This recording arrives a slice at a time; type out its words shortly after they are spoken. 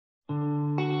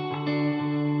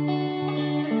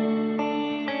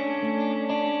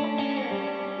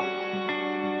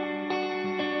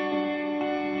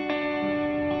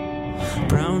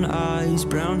Brown eyes,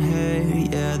 brown hair,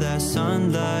 yeah, that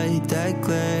sunlight, that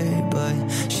glare. But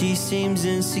she seems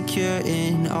insecure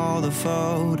in all the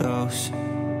photos.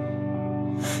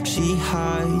 She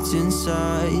hides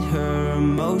inside her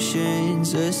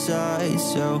emotions aside,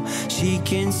 so she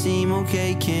can seem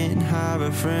okay, can't have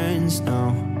her friends,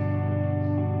 no.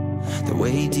 The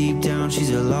way deep down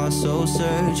she's a lost soul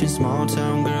searching. Small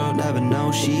town girl, never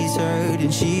knows she's hurt,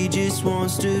 and she just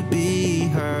wants to be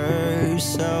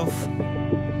herself.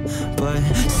 But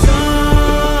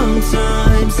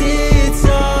sometimes it's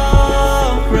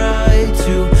alright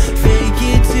to fake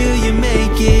it till you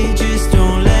make it. Just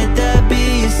don't let that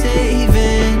be your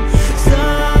saving.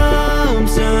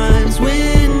 Sometimes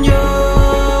when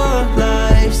your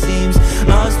life seems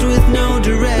lost with no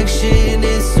direction,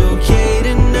 it's okay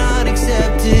to not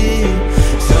accept it.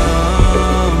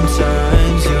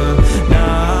 Sometimes you're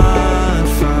not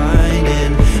fine,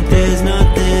 and there's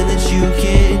nothing that you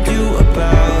can do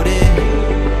about it.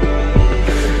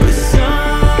 But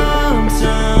sometimes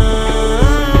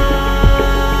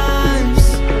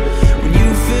when you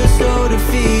feel so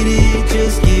defeated,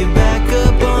 just get back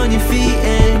up on your feet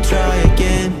and try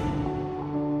again.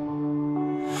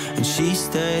 And she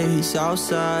stays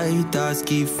outside, thoughts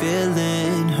keep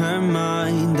filling her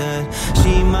mind that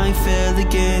she might fail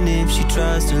again if she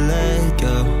tries to let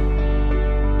go.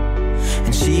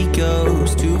 And she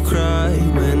goes to cry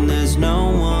when there's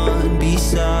no one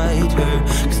beside her,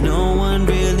 'cause no one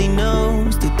really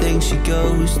knows the things she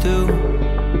goes through.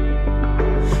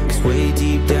 'Cause way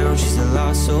deep down she's a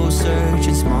lost soul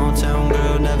searching. Small town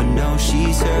girl, never knows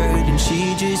she's hurt, and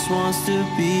she just wants to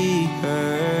be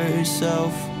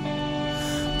herself.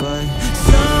 But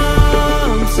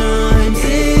sometimes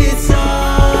it's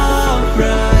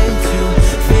alright to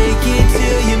fake it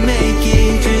till you make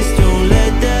it. Just don't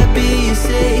let that be your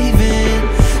saving.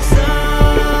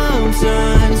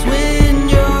 Sometimes when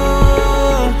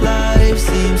your life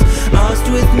seems lost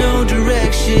with no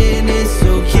direction, it's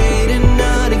okay to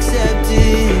not accept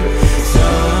it.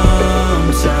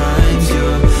 Sometimes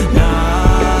you're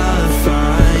not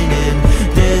fine, and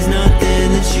there's nothing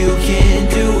that you can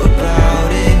do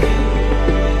about it.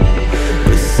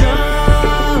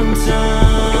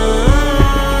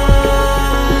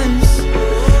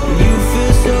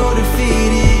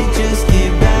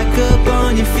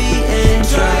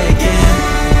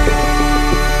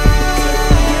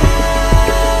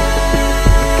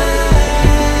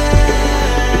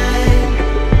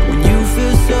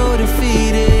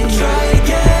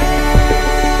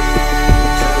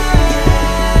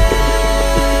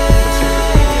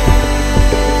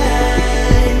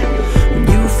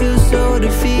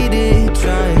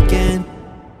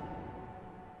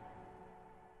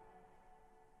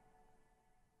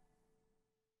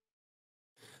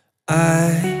 I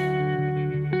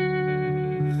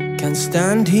can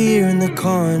stand here in the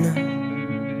corner,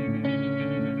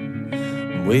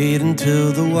 wait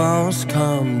until the walls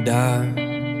come down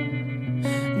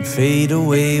and fade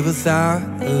away without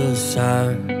a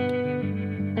sound.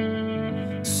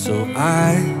 So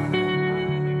I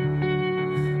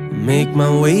make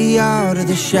my way out of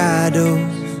the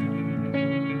shadows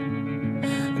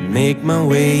and make my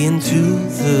way into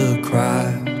the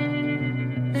crowd.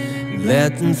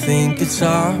 Let them think it's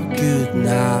all good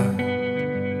now.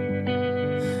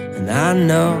 And I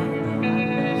know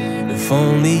if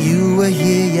only you were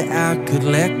here, yeah, I could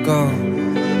let go.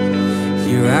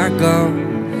 Here I go,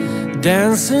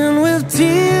 dancing with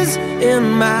tears in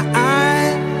my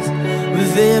eyes.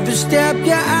 With every step,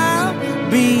 yeah, I'll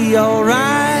be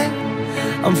alright.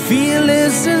 I'm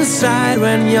fearless inside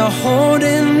when you're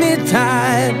holding me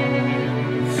tight.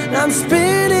 I'm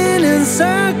spinning in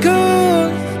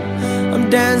circles, I'm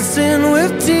dancing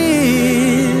with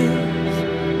tears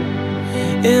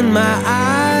in my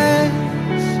eyes.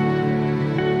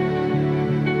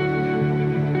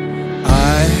 I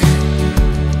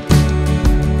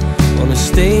wanna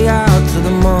stay out till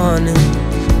the morning,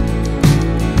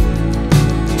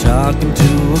 talking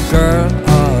to a girl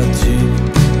or two,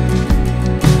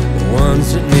 the ones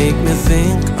that make me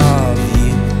think of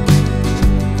you.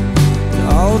 And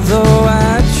although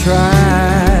I try,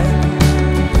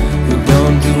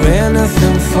 don't do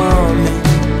anything for me.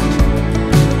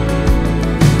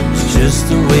 It's just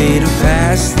a way to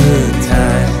pass the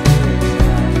time,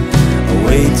 a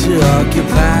way to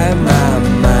occupy my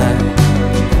mind.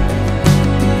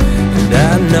 And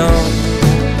I know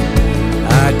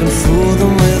I can fool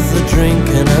them with a drink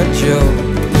and a joke.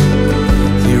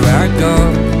 Here I go,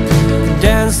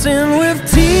 dancing with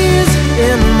tears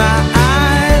in my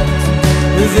eyes.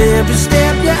 With every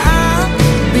step, yeah, I'll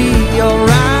be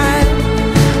alright.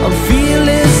 I'm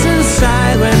fearless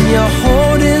inside when you're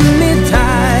holding me tight.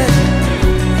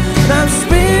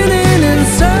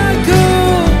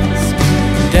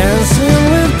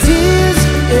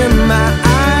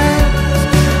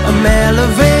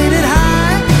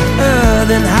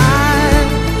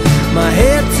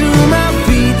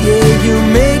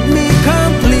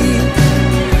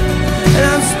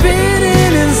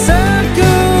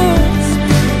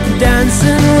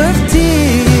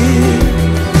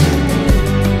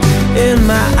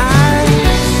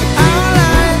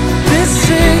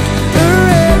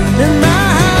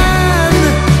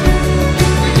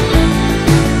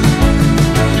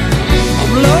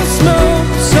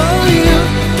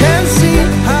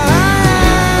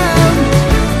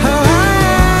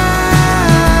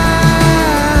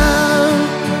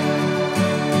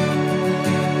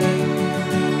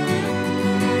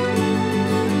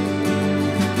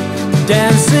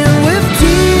 dancing with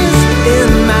tears in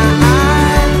my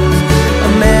eyes.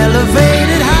 I'm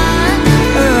elevated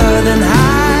higher than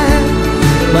high,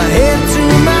 my head to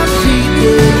my feet,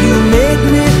 yeah, you make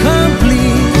me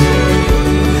complete.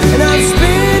 And I'm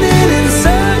spinning in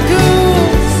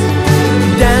circles,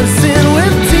 dancing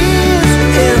with tears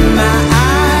in my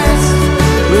eyes.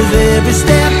 With every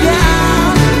step, yeah,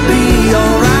 I'll be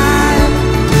alright.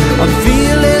 I'm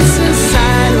fearless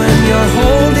inside when you're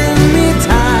holding me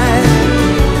tight.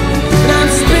 And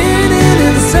I'm spinning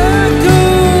in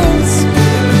circles,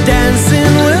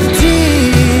 dancing with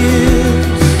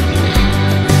tears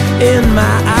in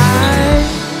my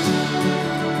eyes.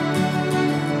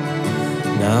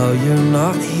 Now you're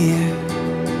not here.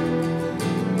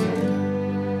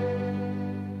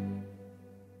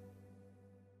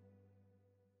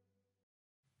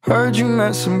 Heard you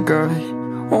met some guy,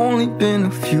 only been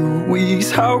a few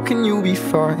weeks. How can you be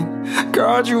fine?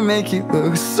 God, you make it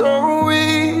look so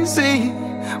easy.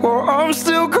 Well, I'm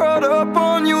still caught up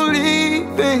on you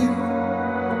leaving.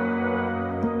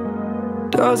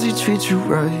 Does he treat you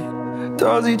right?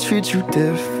 Does he treat you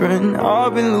different?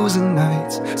 I've been losing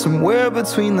nights somewhere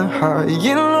between the high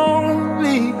and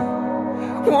lonely,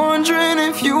 wondering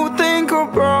if you think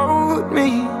about me.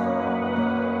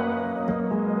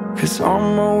 'Cause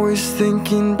I'm always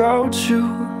thinking about you.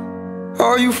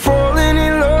 Are you falling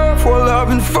in love while I've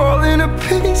been falling to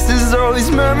pieces? All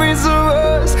these memories of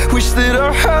us, wish that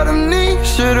I had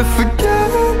amnesia to forget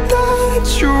that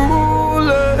you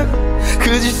left.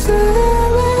 'Cause you're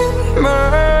still in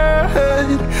my head.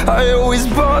 I always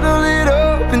bottle it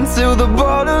up until the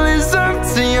bottle is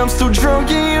empty. I'm still drunk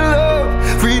in your love,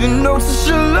 reading notes that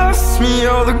you left me.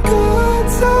 All the good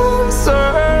times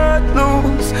I'd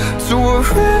lose to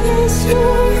erase you.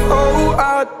 Oh,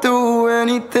 I'd do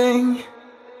anything.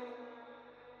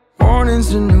 Mornings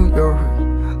in New York,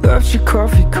 left your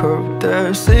coffee cup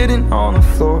there, sitting on the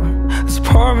floor. This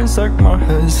apartment's like my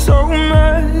head's so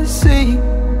messy.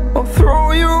 I'll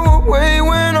throw you away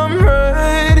when I'm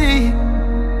ready,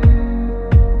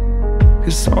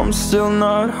 'cause I'm still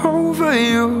not over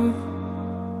you.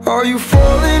 Are you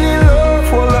falling in love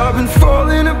while I've been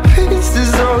falling to pieces?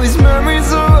 All these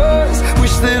memories of us,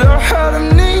 wish that I had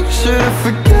amnesia to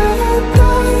forget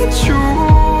that you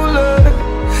left.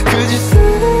 'Cause you're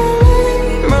still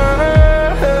in my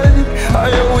head. I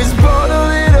always bottle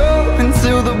it up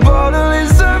until the bottle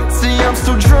is empty. I'm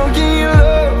still drunk in your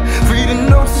love, reading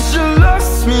notes that you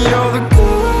left me. All the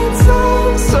good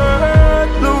times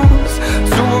I'd lose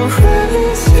to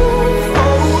erase you.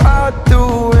 Oh, I'd do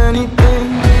anything.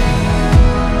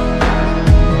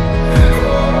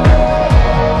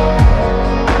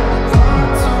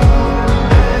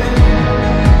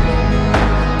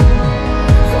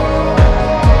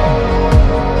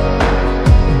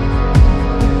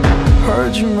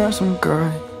 Heard you met some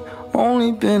guy,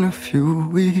 only been a few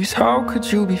weeks. How could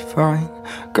you be fine?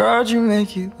 God, you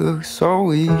make it look so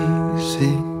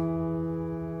easy.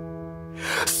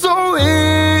 So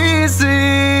easy,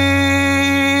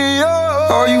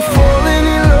 oh. Are you falling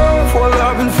in love while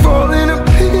I've been falling to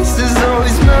pieces? All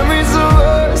these memories of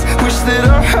us, wish that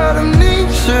I had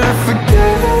amnesia to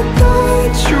forget